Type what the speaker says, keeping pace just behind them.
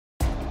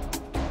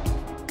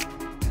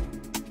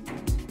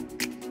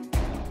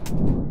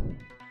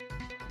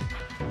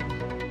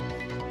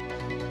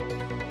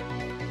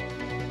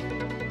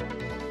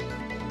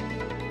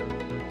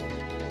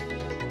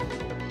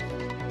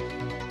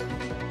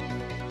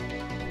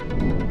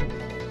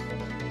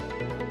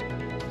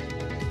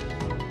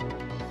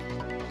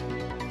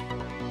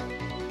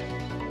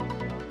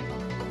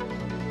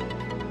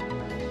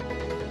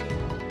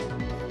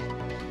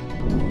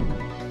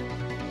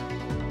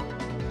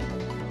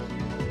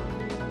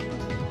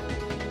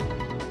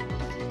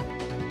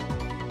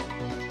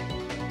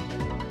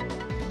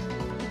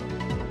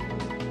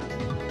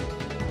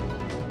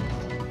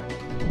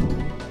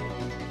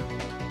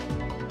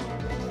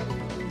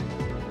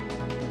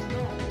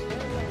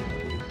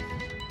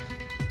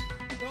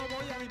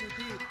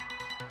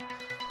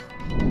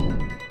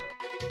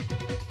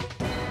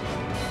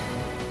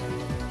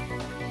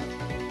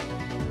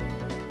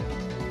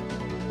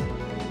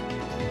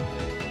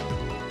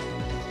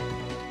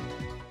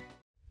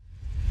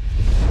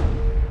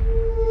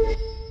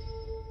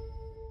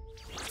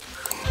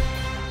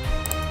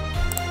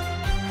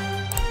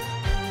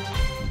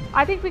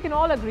I think we can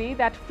all agree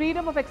that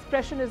freedom of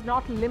expression is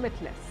not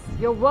limitless.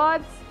 Your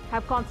words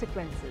have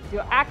consequences,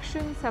 your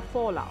actions have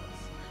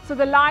fallouts. So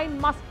the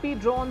line must be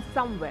drawn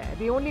somewhere.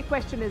 The only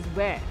question is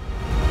where.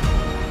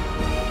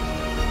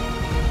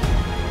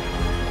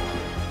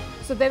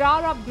 So there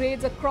are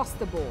upgrades across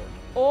the board.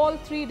 All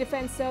three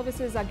defense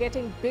services are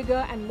getting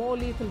bigger and more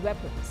lethal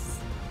weapons.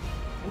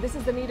 And this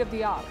is the need of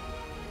the hour.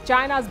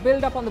 China's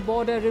build-up on the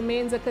border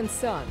remains a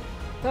concern,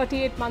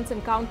 38 months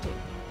and counting.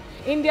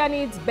 India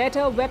needs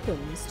better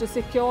weapons to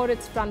secure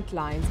its front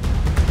lines.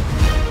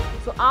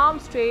 So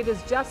arms trade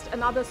is just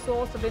another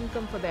source of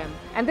income for them.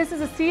 And this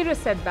is a serious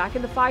setback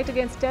in the fight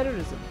against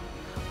terrorism.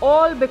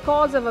 All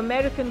because of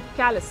American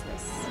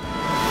callousness.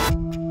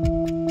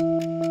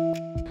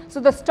 So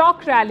the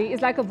stock rally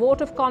is like a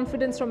vote of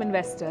confidence from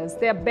investors.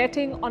 They are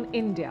betting on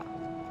India.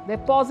 They're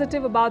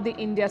positive about the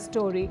India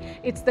story.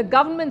 It's the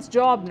government's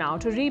job now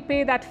to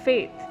repay that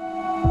faith.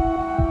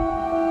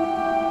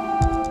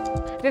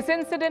 This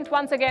incident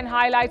once again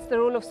highlights the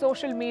role of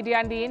social media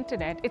and the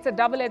internet. It's a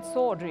double-edged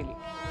sword, really.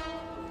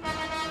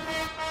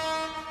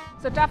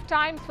 So tough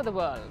times for the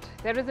world.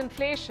 There is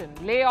inflation,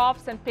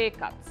 layoffs and pay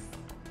cuts.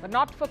 But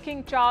not for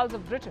King Charles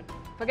of Britain.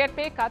 Forget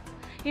pay cuts.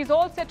 He's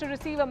all set to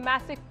receive a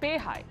massive pay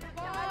hike.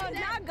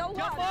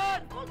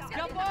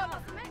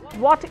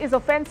 What is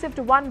offensive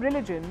to one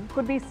religion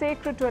could be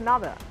sacred to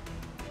another.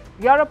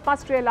 Europe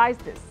must realize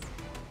this.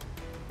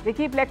 They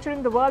keep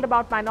lecturing the world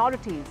about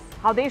minorities,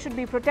 how they should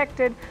be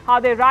protected, how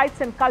their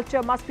rights and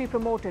culture must be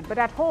promoted. But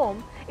at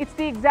home, it's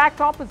the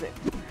exact opposite.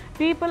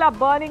 People are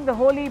burning the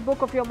holy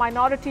book of your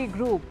minority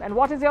group. And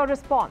what is your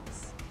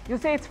response? You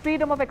say it's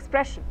freedom of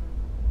expression.